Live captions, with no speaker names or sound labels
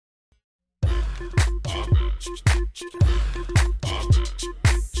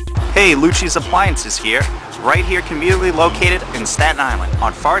Hey, Lucci's Appliances here, right here conveniently located in Staten Island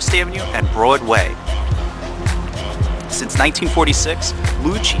on Forest Avenue and Broadway. Since 1946,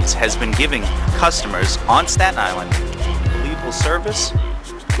 Lucci's has been giving customers on Staten Island unbelievable service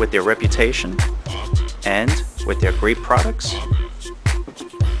with their reputation and with their great products.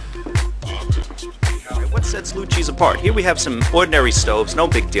 What sets Lucci's apart? Here we have some ordinary stoves, no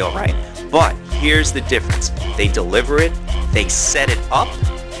big deal, right? But here's the difference. They deliver it, they set it up,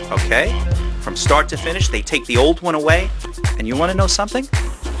 okay? From start to finish, they take the old one away, and you want to know something?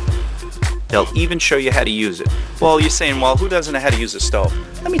 They'll even show you how to use it. Well, you're saying, well, who doesn't know how to use a stove?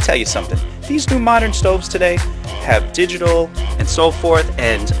 Let me tell you something. These new modern stoves today have digital and so forth,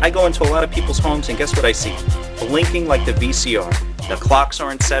 and I go into a lot of people's homes, and guess what I see? Blinking like the VCR. The clocks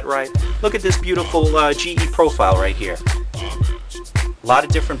aren't set right. Look at this beautiful GE profile right here. A lot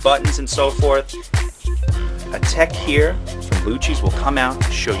of different buttons and so forth. A tech here from Lucci's will come out,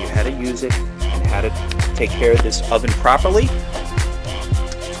 show you how to use it and how to take care of this oven properly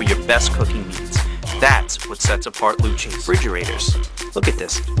for your best cooking needs. That's what sets apart Lucci's. Refrigerators. Look at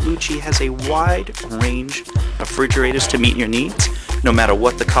this. Lucci has a wide range of refrigerators to meet your needs, no matter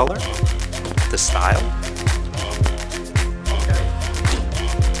what the color, the style.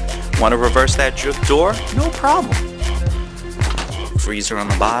 Want to reverse that door? No problem. Freezer on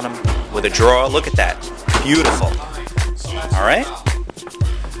the bottom with a drawer. Look at that. Beautiful. All right.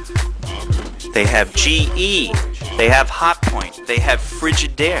 They have GE. They have Hotpoint. They have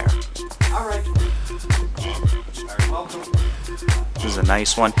Frigidaire. All right. Very welcome. This is a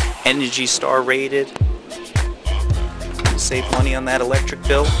nice one. Energy Star rated. Save money on that electric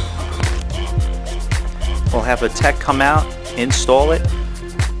bill. We'll have a tech come out, install it,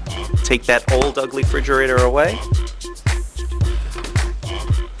 take that old ugly refrigerator away.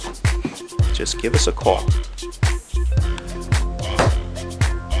 Just give us a call.